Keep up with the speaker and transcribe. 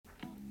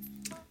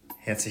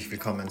Herzlich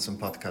willkommen zum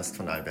Podcast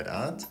von Albert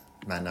Art.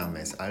 Mein Name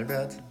ist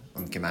Albert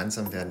und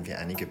gemeinsam werden wir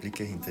einige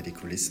Blicke hinter die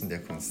Kulissen der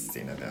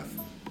Kunstszene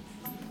werfen.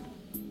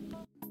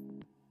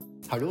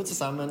 Hallo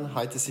zusammen,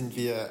 heute sind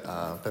wir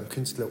beim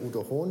Künstler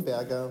Udo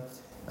Hohenberger,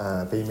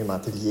 bei ihm im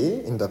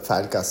Atelier in der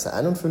Pfeilgasse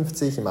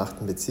 51 im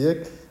 8.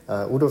 Bezirk.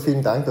 Udo,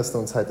 vielen Dank, dass du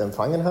uns heute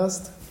empfangen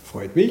hast.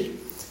 Freut mich.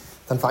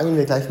 Dann fangen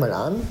wir gleich mal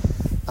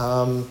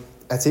an.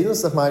 Erzähl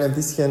uns doch mal ein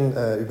bisschen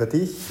über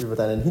dich, über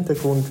deinen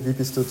Hintergrund. Wie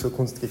bist du zur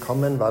Kunst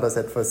gekommen? War das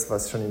etwas,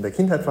 was schon in der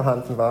Kindheit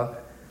vorhanden war,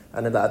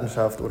 eine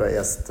Leidenschaft, oder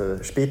erst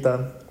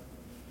später?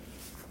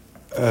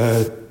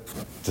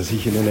 Dass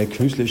ich in eine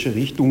künstlerische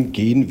Richtung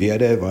gehen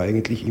werde, war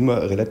eigentlich immer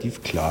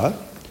relativ klar.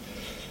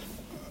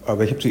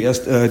 Aber ich habe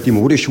zuerst die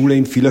Modeschule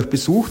in Villach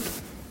besucht,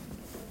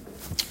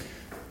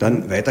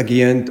 dann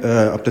weitergehend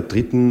ab der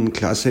 3.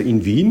 Klasse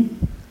in Wien.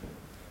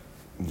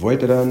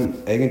 Wollte dann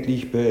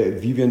eigentlich bei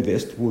Vivienne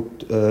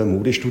Westwood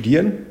Mode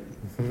studieren.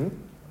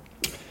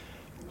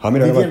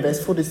 Vivienne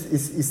Westwood,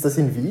 ist das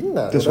in Wien?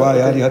 Das war,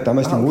 ja, die hat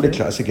damals die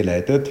Modeklasse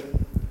geleitet.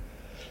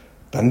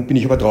 Dann bin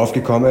ich aber drauf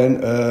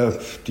gekommen,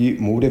 die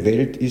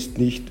Modewelt ist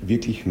nicht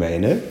wirklich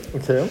meine.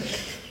 Okay.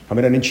 Habe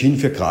mich dann entschieden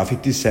für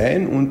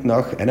Grafikdesign und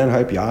nach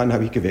 1,5 Jahren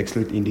habe ich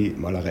gewechselt in die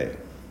Malerei.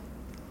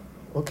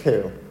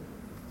 Okay.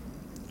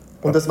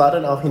 Und das war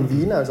dann auch in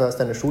Wien, also hast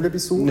du eine Schule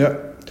besucht? Ja,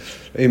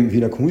 in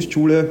Wiener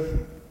Kunstschule,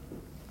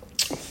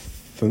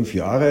 5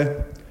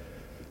 Jahre.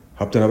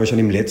 Habe dann aber schon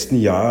im letzten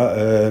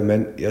Jahr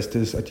mein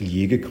erstes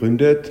Atelier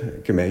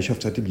gegründet,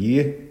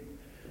 Gemeinschaftsatelier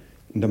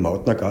in der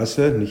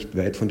Mautnergasse, nicht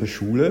weit von der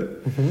Schule.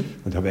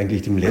 Und habe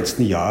eigentlich im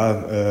letzten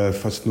Jahr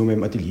fast nur mit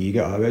dem Atelier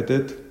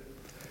gearbeitet.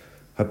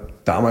 Habe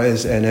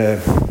damals eine,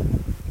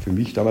 für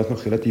mich damals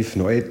noch relativ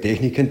neue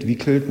Technik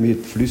entwickelt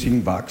mit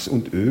flüssigem Wachs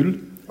und Öl.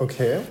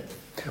 Okay.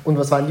 Und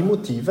was waren die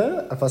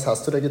Motive? Was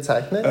hast du da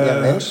gezeichnet?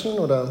 Eher Menschen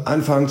oder?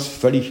 Anfangs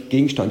völlig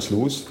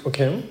gegenstandslos.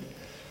 Okay.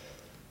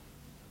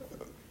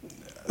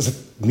 Also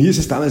mir ist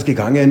es damals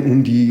gegangen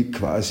um die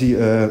quasi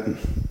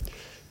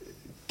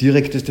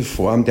direkteste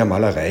Form der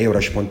Malerei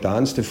oder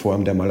spontanste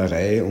Form der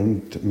Malerei,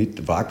 und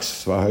mit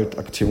Wachs war halt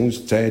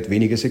Aktionszeit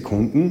wenige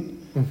Sekunden.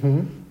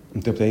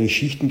 Und ich habe da in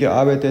Schichten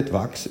gearbeitet,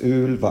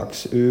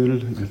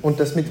 Wachsöl. Und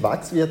das mit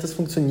Wachs, wie hat das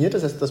funktioniert?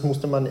 Das heißt, das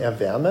musste man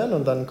erwärmen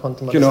und dann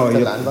konnte man das auf der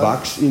Leinwand... Genau, ich habe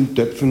Wachs in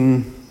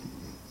Töpfen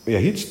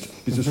erhitzt,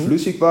 bis es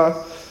flüssig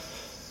war.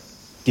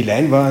 Die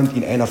Leinwand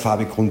in einer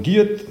Farbe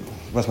grundiert,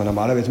 was man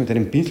normalerweise mit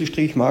einem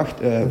Pinselstrich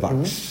macht,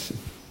 Wachs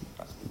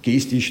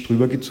gestisch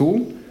drüber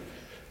gezogen.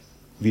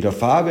 Wieder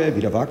Farbe,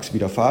 wieder Wachs,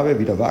 wieder Farbe,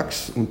 wieder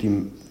Wachs und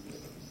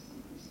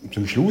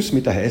zum Schluss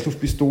mit der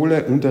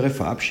Heißluftpistole untere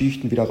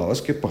Farbschichten wieder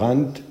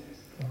rausgebrannt.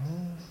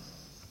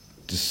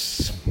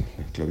 Das,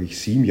 glaube ich,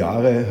 7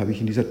 Jahre habe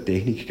ich in dieser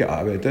Technik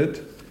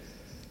gearbeitet,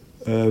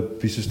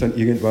 bis es dann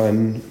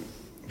irgendwann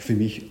für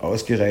mich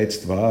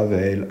ausgereizt war,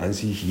 weil an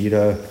sich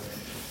jede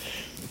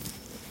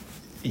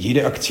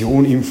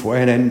Aktion im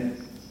Vorhinein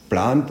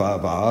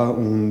planbar war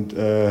und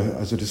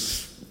also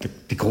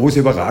die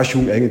große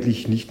Überraschung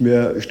eigentlich nicht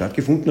mehr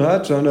stattgefunden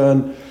hat,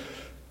 sondern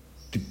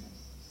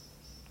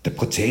der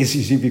Prozess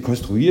ist irgendwie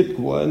konstruiert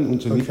worden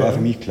und somit war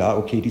für mich klar,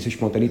 okay, diese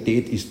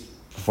Spontanität ist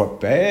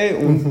vorbei,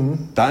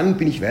 und dann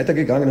bin ich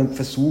weitergegangen und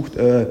versucht,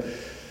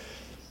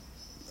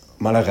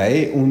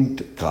 Malerei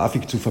und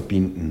Grafik zu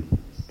verbinden.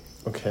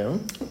 Okay.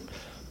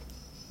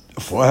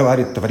 Vorher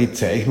war die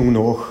Zeichnung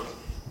noch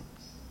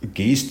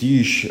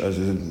gestisch,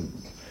 also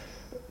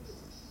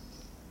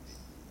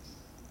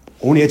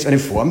ohne jetzt eine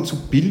Form zu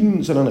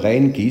bilden, sondern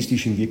rein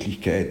gestisch in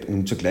Wirklichkeit.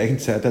 Und zur gleichen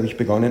Zeit habe ich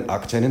begonnen,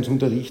 Aktzeichnen zu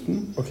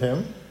unterrichten. Okay.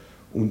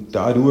 Und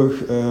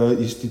dadurch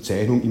ist die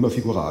Zeichnung immer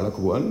figuraler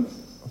geworden.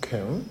 Okay.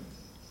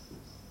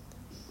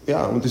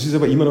 Ja, und das ist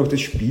aber immer noch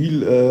das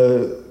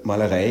Spiel,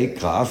 Malerei,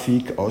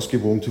 Grafik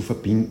ausgewogen zu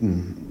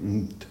verbinden.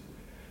 Und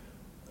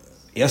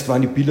erst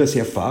waren die Bilder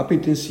sehr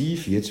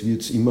farbintensiv, jetzt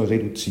wird es immer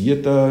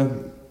reduzierter.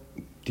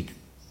 Die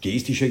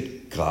gestische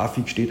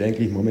Grafik steht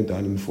eigentlich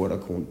momentan im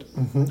Vordergrund.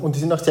 Und die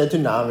sind auch sehr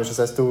dynamisch, das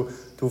heißt, du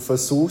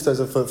versuchst,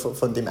 also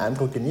von dem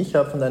Eindruck, den ich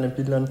habe von deinen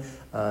Bildern,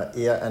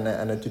 eher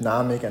eine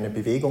Dynamik, eine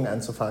Bewegung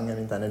einzufangen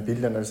in deinen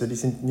Bildern. Also die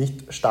sind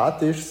nicht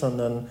statisch,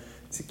 sondern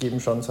sie geben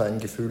schon so ein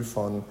Gefühl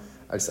von,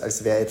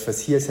 als wäre etwas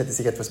hier, als hätte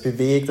sich etwas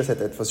bewegt, als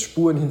hätte etwas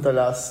Spuren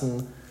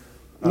hinterlassen.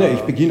 Ich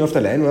beginne auf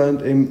der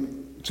Leinwand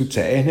zu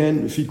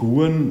zeichnen,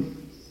 Figuren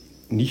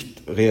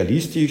nicht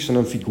realistisch,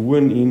 sondern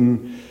Figuren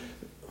in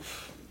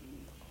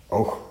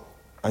auch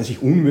an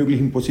sich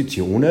unmöglichen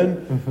Positionen.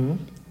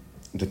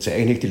 Und da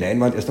zeichne ich die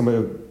Leinwand erst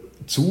einmal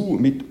zu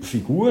mit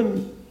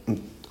Figuren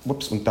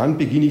und dann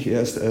beginne ich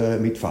erst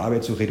mit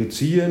Farbe zu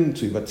reduzieren,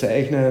 zu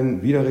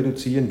überzeichnen, wieder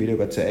reduzieren, wieder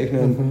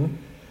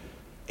überzeichnen.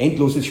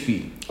 Endloses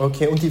Spiel.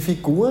 Okay, und die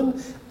Figuren,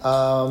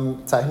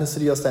 zeichnest du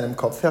die aus deinem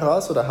Kopf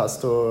heraus oder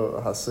hast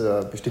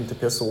du bestimmte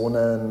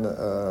Personen,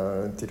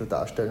 die du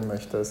darstellen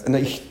möchtest?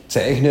 Ich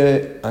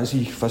zeichne an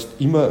sich fast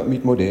immer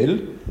mit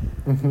Modell,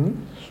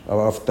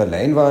 aber auf der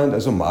Leinwand,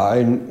 also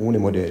malen ohne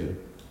Modell.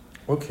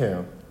 Okay.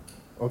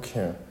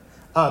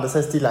 Das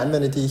heißt, die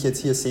Leinwände, die ich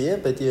jetzt hier sehe,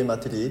 bei dir im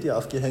Atelier, die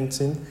aufgehängt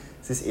sind,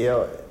 es ist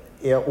eher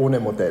eher ohne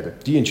Modell?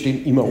 Die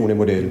entstehen immer ohne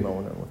Modell. Immer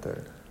ohne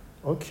Modell.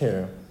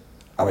 Okay.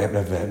 Aber ich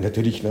habe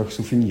natürlich nach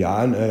so vielen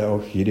Jahren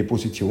auch jede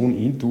Position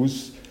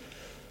intus.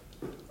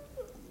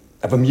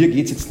 Aber mir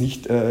geht es jetzt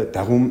nicht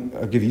darum,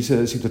 eine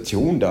gewisse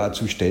Situation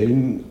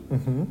darzustellen,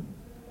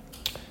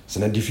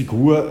 sondern die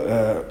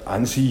Figur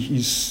an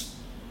sich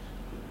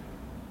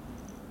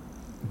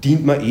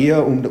dient mir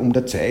eher, um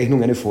der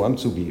Zeichnung eine Form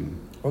zu geben.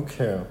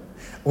 Okay.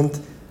 Und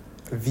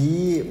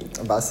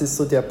was ist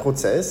so der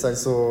Prozess?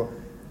 Also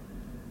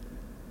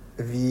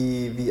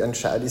wie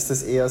entscheidest,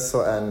 ist das eher so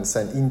ein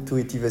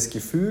intuitives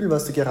Gefühl,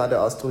 was du gerade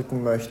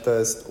ausdrücken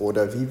möchtest?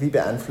 Oder wie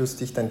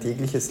beeinflusst dich dein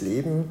tägliches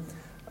Leben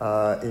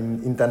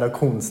in deiner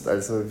Kunst?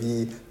 Also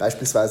wie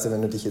beispielsweise,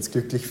 wenn du dich jetzt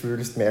glücklich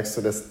fühlst, merkst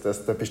du, dass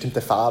da bestimmte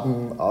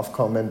Farben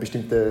aufkommen,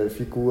 bestimmte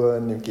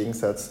Figuren im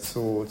Gegensatz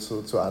zu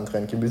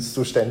anderen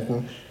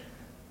Gemütszuständen?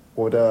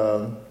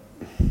 Oder?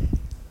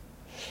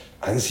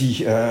 An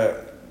sich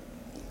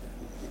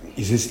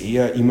ist es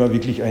eher immer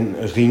wirklich ein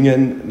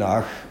Ringen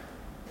nach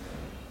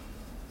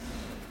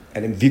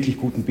einem wirklich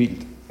guten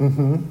Bild.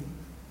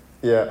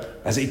 Ja.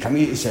 Also ich kann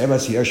mich selber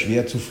sehr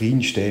schwer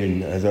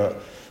zufriedenstellen. Also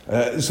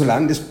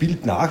solange das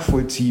Bild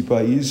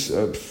nachvollziehbar ist,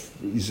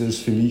 ist es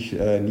für mich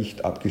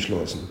nicht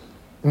abgeschlossen.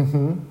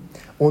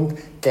 Und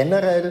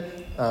generell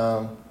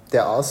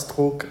der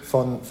Ausdruck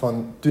von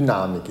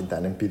Dynamik in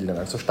deinen Bildern.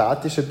 Also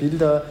statische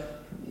Bilder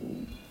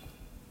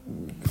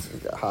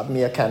haben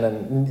ja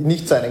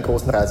nicht so einen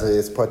großen Reiz, also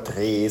jetzt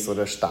Porträts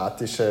oder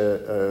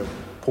statische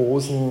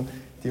Posen,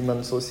 die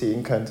man so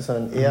sehen könnte,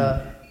 sondern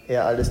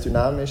eher alles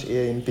dynamisch,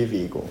 eher in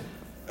Bewegung.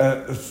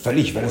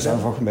 Völlig, weil das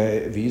einfach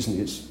mein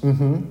Wesen ist.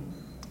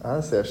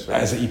 Ah, sehr schön.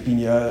 Also ich bin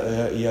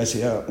ja eher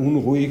sehr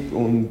unruhig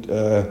und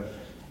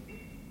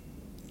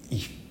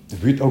ich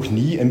würde auch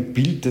nie ein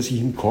Bild, das ich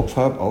im Kopf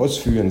habe,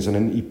 ausführen,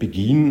 sondern ich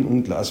beginne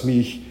und lasse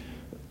mich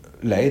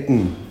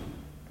leiten.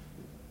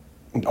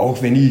 Und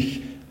auch wenn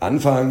ich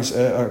anfangs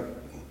eine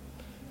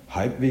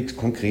halbwegs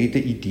konkrete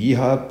Idee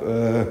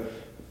habe,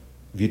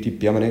 wird die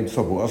permanent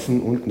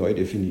verworfen und neu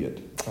definiert.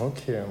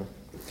 Okay.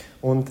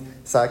 Und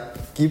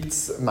gibt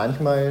es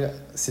manchmal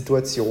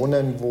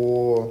Situationen,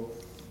 wo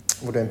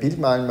du ein Bild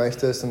malen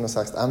möchtest und du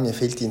sagst, mir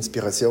fehlt die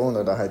Inspiration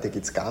oder heute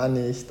geht's gar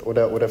nicht?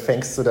 Oder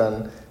fängst du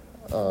dann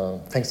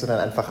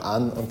einfach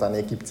an und dann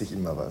ergibt sich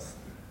immer was?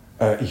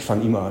 Ich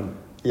fange immer an.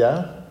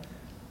 Ja?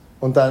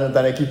 Und dann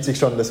ergibt sich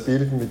schon das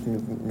Bild,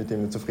 mit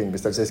dem du zufrieden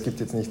bist. Also es gibt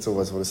jetzt nicht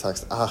sowas, wo du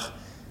sagst,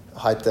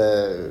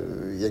 heute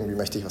irgendwie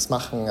möchte ich was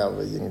machen,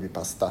 aber irgendwie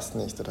passt das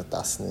nicht oder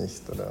das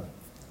nicht. Oder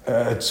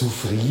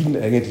zufrieden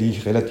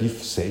eigentlich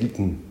relativ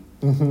selten.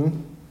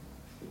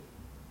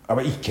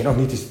 Aber ich kenne auch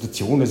nicht die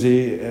Situation, dass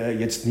ich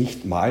jetzt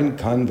nicht malen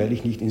kann, weil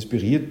ich nicht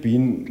inspiriert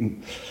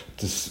bin.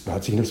 Das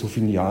hat sich nach so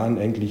vielen Jahren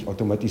eigentlich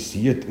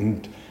automatisiert.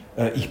 Und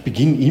ich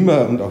beginne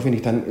immer, und auch wenn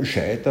ich dann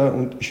scheiter,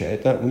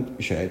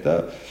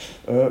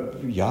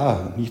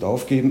 nicht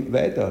aufgeben,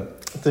 weiter.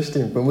 Das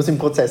stimmt, man muss im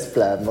Prozess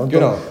bleiben.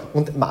 Genau.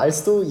 Und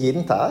malst du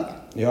jeden Tag?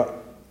 Ja.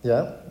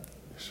 Ja,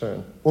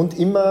 schön. Und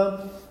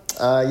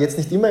jetzt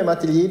nicht immer im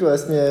Atelier, du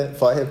hast mir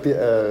vorher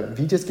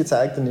Videos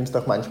gezeigt und nimmst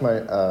auch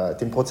manchmal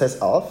den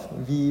Prozess auf,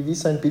 wie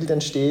so ein Bild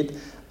entsteht,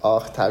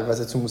 auch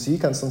teilweise zur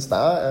Musik. Kannst du uns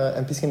da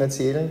ein bisschen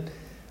erzählen,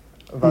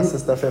 was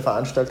es da für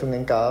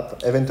Veranstaltungen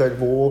gab, eventuell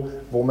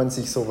wo man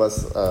sich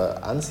sowas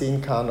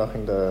ansehen kann, auch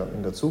in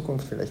der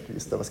Zukunft, vielleicht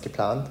ist da was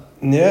geplant?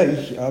 Ja,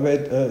 ich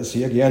arbeite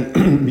sehr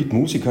gern mit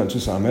Musikern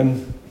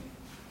zusammen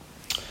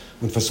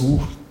und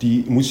versuche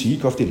die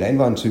Musik auf die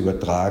Leinwand zu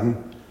übertragen.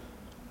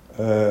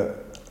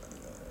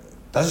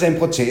 Das ist ein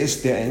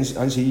Prozess, der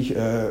an sich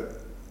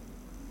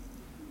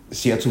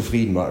sehr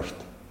zufrieden macht.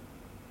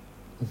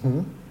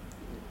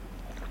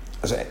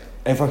 Also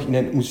einfach in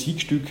ein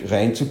Musikstück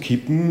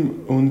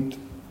reinzukippen und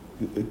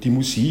die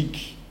Musik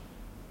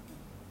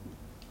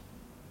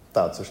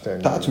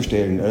darzustellen.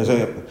 Also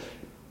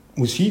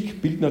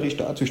Musik bildnerisch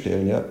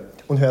darzustellen, ja.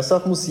 Und hörst du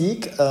auch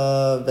Musik,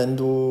 wenn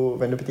du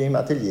bei dir im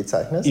Atelier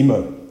zeichnest?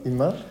 Immer.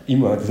 Immer?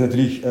 Immer. Das ist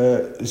natürlich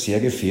sehr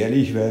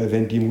gefährlich, weil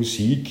wenn die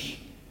Musik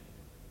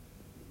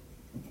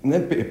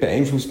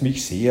beeinflusst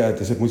mich sehr,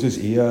 deshalb muss es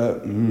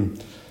eher im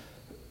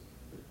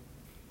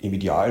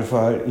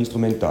Idealfall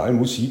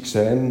Instrumentalmusik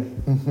sein,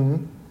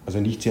 also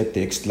nicht sehr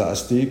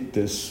textlastig,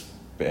 das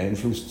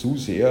beeinflusst zu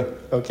sehr.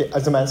 Okay,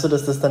 also meinst du,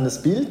 dass das dann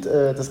das Bild,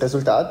 das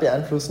Resultat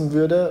beeinflussen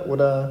würde?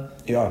 Oder?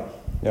 Ja.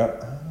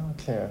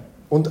 Okay.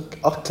 Und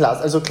auch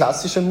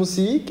klassische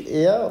Musik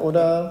eher,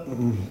 oder?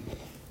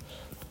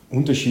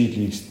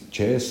 Unterschiedlichst,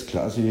 Jazz,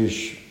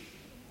 klassisch,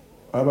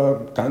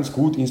 aber ganz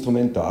gut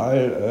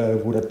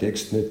instrumental, wo der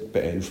Text nicht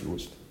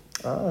beeinflusst.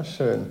 Ah,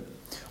 schön.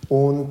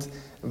 Und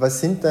was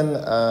sind denn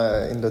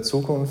in der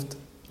Zukunft,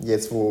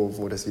 jetzt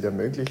wo das wieder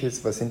möglich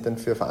ist, was sind denn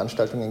für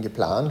Veranstaltungen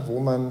geplant, wo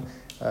man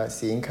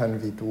sehen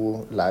kann, wie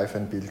du live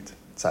ein Bild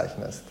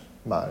zeichnest,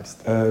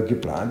 malst?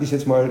 Geplant ist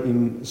jetzt mal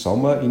im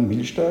Sommer in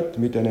Millstatt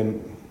mit einem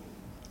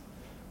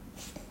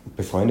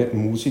befreundeten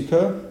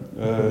Musiker,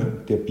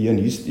 der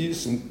Pianist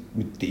ist, und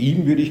mit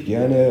ihm würde ich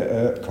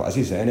gerne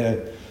quasi seine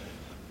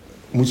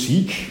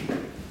Musik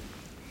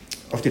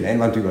auf die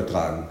Leinwand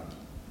übertragen.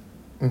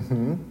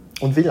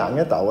 Und wie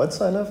lange dauert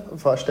so eine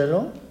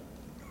Vorstellung?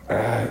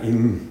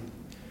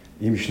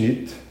 Im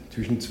Schnitt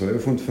zwischen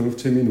 12 und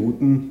 15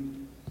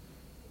 Minuten,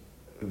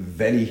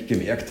 weil ich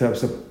gemerkt habe,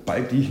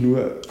 sobald ich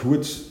nur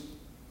kurz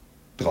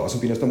draußen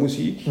bin aus der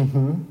Musik,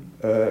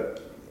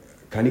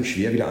 kann ich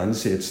schwer wieder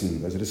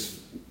ansetzen. Also das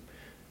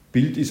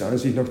Bild ist an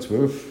sich nach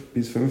 12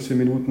 bis 15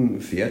 Minuten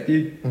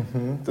fertig.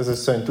 Das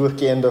ist so ein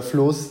durchgehender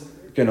Fluss.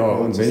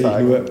 Genau, und wenn ich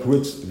nur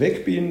kurz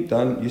weg bin,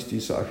 dann ist die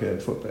Sache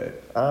vorbei.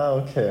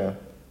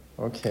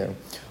 Okay.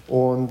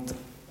 Und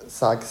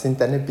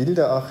sind deine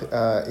Bilder auch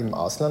im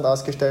Ausland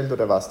ausgestellt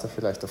oder warst du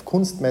vielleicht auf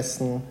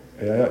Kunstmessen?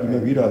 Ja,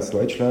 immer wieder.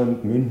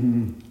 Deutschland,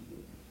 München,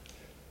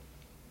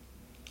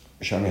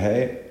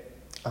 Shanghai.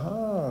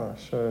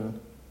 Schön.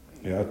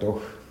 Ja,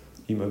 doch,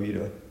 immer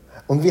wieder.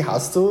 Und wie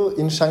hast du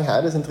in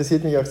Shanghai, das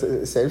interessiert mich auch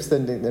selbst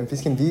ein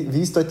bisschen,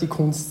 wie ist dort die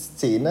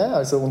Kunstszene?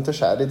 Also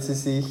unterscheidet sie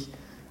sich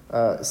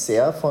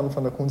sehr von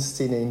der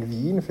Kunstszene in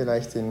Wien,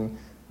 vielleicht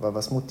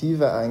was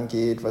Motive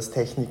angeht, was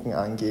Techniken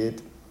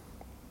angeht?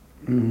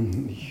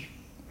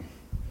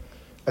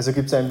 Also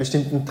gibt es einen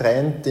bestimmten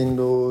Trend, den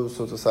du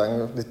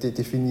sozusagen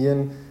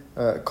definieren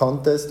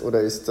konntest,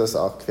 oder ist das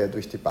auch quer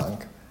durch die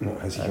Bank?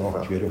 Also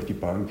auch quer durch die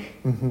Bank.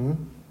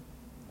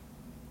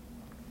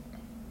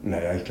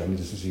 Naja, ich glaube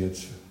nicht, dass es sich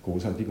jetzt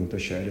großartig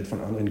unterscheidet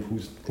von anderen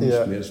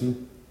Kunstmessen. Ja.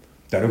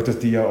 Dadurch, dass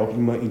die ja auch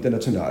immer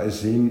international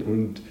sind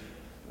und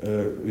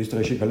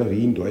österreichische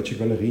Galerien, deutsche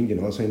Galerien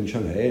genauso in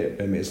Shanghai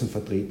bei Messen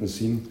vertreten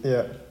sind,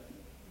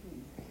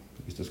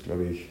 ist das,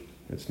 glaube ich,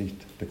 jetzt nicht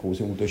der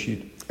große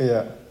Unterschied.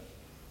 Ja,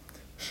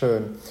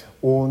 schön.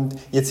 Und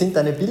jetzt sind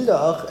deine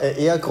Bilder auch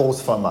eher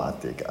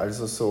großformatig,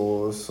 also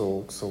so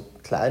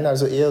klein,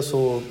 also eher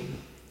so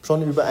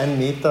schon über 1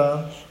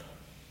 Meter.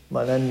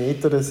 Mal 1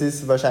 Meter, das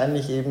ist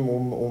wahrscheinlich eben,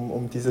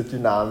 um diese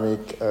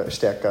Dynamik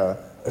stärker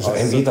Also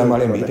 1 Meter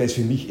mal 1 Meter ist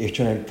für mich echt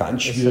schon ein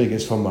ganz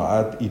schwieriges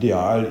Format.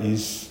 Ideal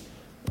ist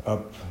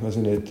ab, weiß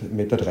ich nicht, 1,30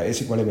 Meter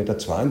mal 1,20 Meter,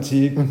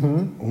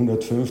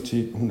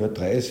 150,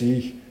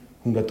 130,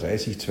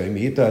 130, 2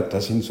 Meter.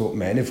 Das sind so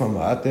meine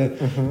Formate,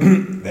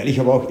 weil ich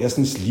aber auch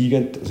erstens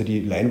liegend, also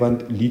die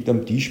Leinwand liegt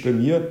am Tisch bei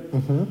mir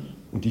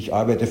und ich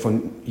arbeite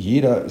von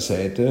jeder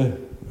Seite.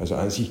 Also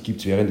an sich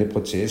gibt es während dem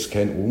Prozess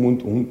kein Oben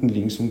und Unten,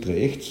 links und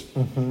rechts.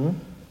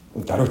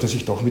 Und dadurch, dass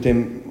ich doch mit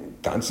dem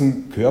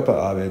ganzen Körper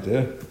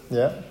arbeite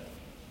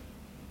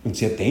und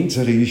sehr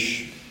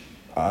tänzerisch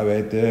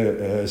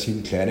arbeite,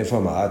 sind kleine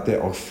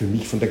Formate auch für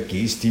mich von der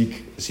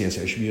Gestik sehr,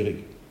 sehr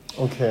schwierig.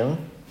 Okay.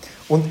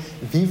 Und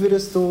wie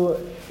würdest du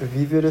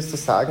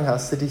sagen,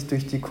 hast du dich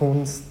durch die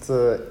Kunst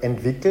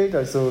entwickelt?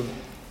 Also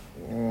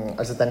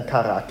dein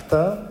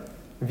Charakter?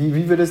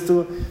 Wie würdest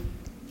du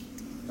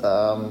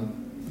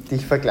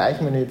dich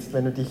vergleichen,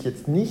 wenn du dich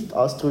jetzt nicht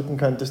ausdrücken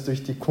könntest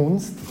durch die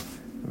Kunst,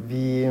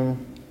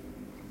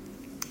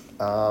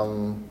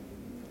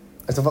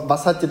 also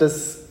was hat dir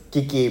das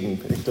gegeben?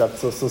 Ich glaube,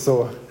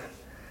 so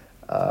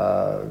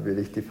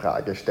würde ich die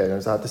Frage stellen.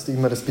 Also hattest du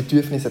immer das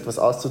Bedürfnis, etwas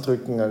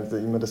auszudrücken, also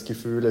immer das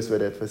Gefühl, es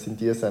würde etwas in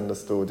dir sein,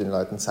 das du den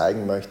Leuten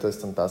zeigen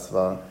möchtest, und das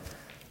war...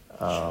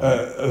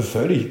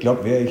 Völlig. Ich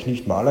glaube, wäre ich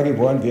nicht Maler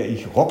geworden, wäre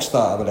ich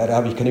Rockstar, aber leider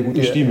habe ich keine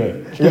gute Stimme.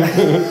 Ja.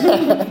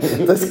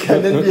 Das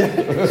können wir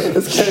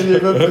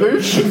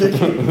überprüfen.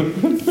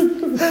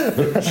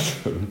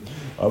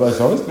 Aber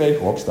sonst wäre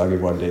ich Rockstar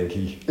geworden, denke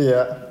ich.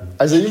 Ja,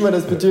 also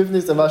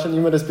da war schon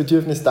immer das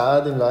Bedürfnis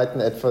da, den Leuten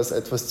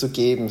etwas zu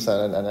geben, so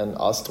einen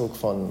Ausdruck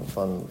von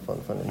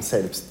ihm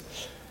selbst.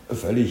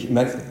 Völlig. Ich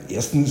meine,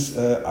 erstens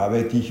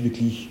arbeite ich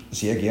wirklich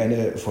sehr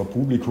gerne vor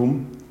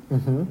Publikum.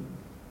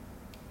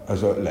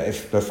 Also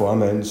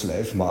Live-Performance,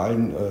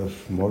 Live-Malen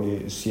mag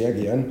ich sehr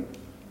gern.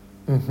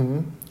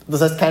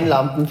 Das heißt kein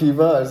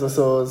Lampenfieber, also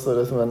so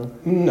dass man...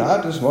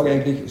 Nein, das mag ich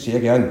eigentlich sehr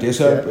gern.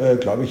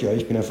 Deshalb glaube ich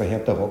ich bin ein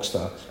verhärmter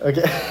Rockstar.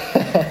 Okay,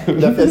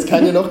 dafür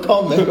kann ja noch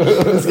kommen.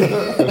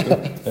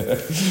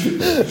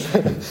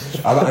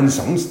 Aber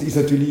ansonsten ist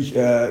natürlich,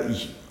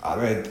 ich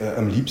arbeite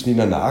am liebsten in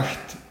der Nacht.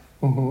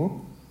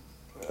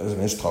 Also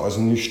wenn es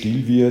draußen nicht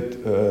still wird,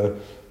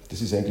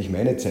 das ist eigentlich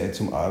meine Zeit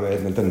zum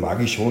Arbeiten, und dann mag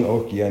ich schon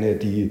auch gerne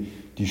die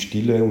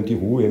Stille und die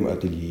Ruhe im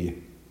Atelier.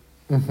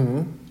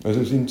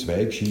 Also es sind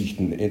 2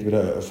 Geschichten,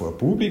 entweder vor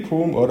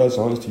Publikum oder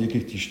sonst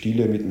wirklich die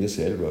Stille mit mir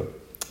selber.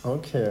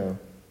 Okay.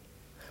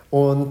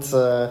 Und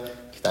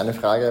eine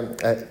Frage,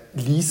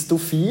 liest du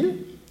viel?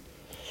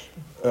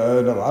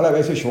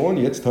 Normalerweise schon,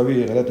 jetzt habe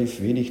ich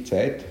relativ wenig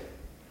Zeit,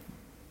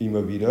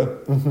 immer wieder.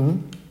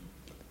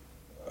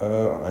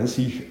 An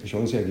sich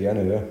schon sehr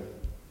gerne, ja.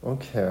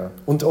 Okay.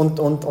 Und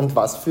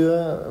was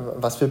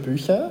für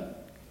Bücher?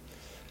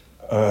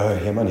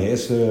 Hermann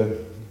Hesse,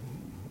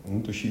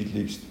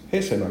 unterschiedlichst.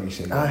 Hesse mag ich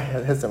sehr gerne.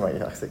 Hesse mag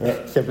ich auch sehr gerne. Ja.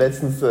 Ich habe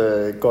letztens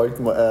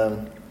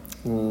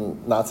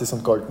Nazis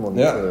und Goldmund.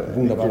 Ja,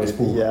 wunderbares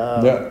Buch.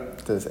 Ja,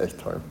 das ist echt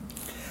toll.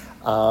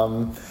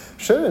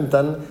 Schön,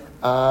 dann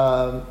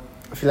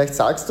vielleicht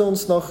sagst du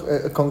uns noch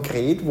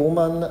konkret, wo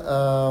man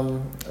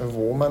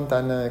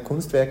deine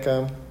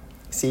Kunstwerke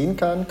sehen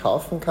kann,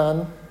 kaufen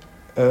kann.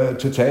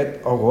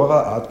 Zurzeit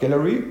Aurora Art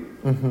Gallery.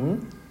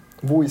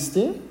 Wo ist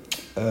die?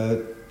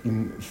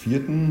 im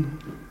 4.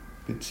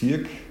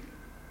 Bezirk,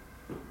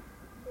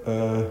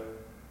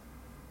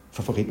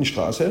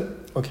 Favoritenstraße.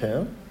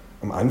 Okay.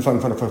 Am Anfang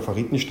von der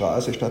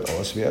Favoritenstraße statt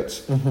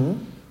auswärts.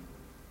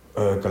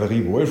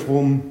 Galerie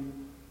Wolfrum,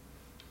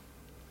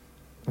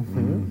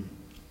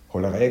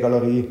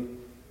 Hollerei-Galerie.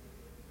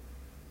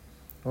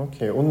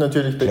 Okay, und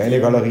natürlich bei kleine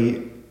dir.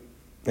 Galerie.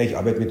 Ich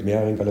arbeite mit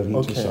mehreren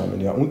Galerien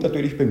zusammen. Ja. Und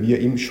natürlich bei mir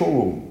im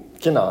Showroom.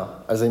 Genau,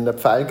 also in der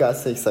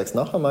Pfeilgasse, ich sage es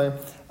noch einmal,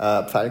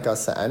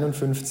 Pfeilgasse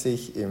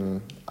 51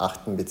 im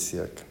 8.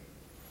 Bezirk.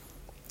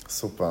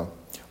 Super.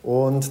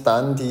 Und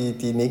dann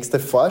die nächste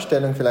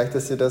Vorstellung, vielleicht,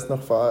 dass Sie das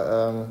noch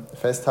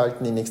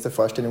festhalten, die nächste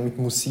Vorstellung mit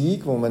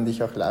Musik, wo man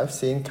dich auch live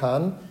sehen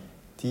kann,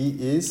 die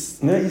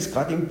ist... Ne, ist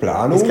gerade in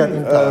Planung. Ist gerade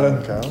in Planung,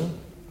 ja.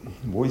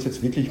 Wo ich es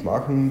jetzt wirklich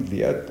machen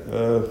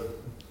werde,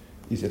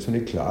 ist jetzt noch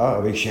nicht klar,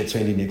 aber ich schätze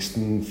in den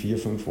nächsten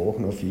 4-5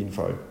 Wochen auf jeden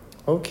Fall.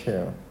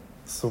 Okay,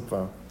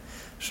 super.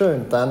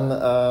 Schön,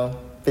 dann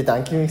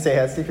bedanke ich mich sehr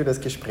herzlich für das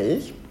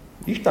Gespräch.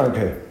 Ich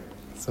danke.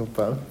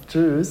 Super,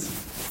 tschüss.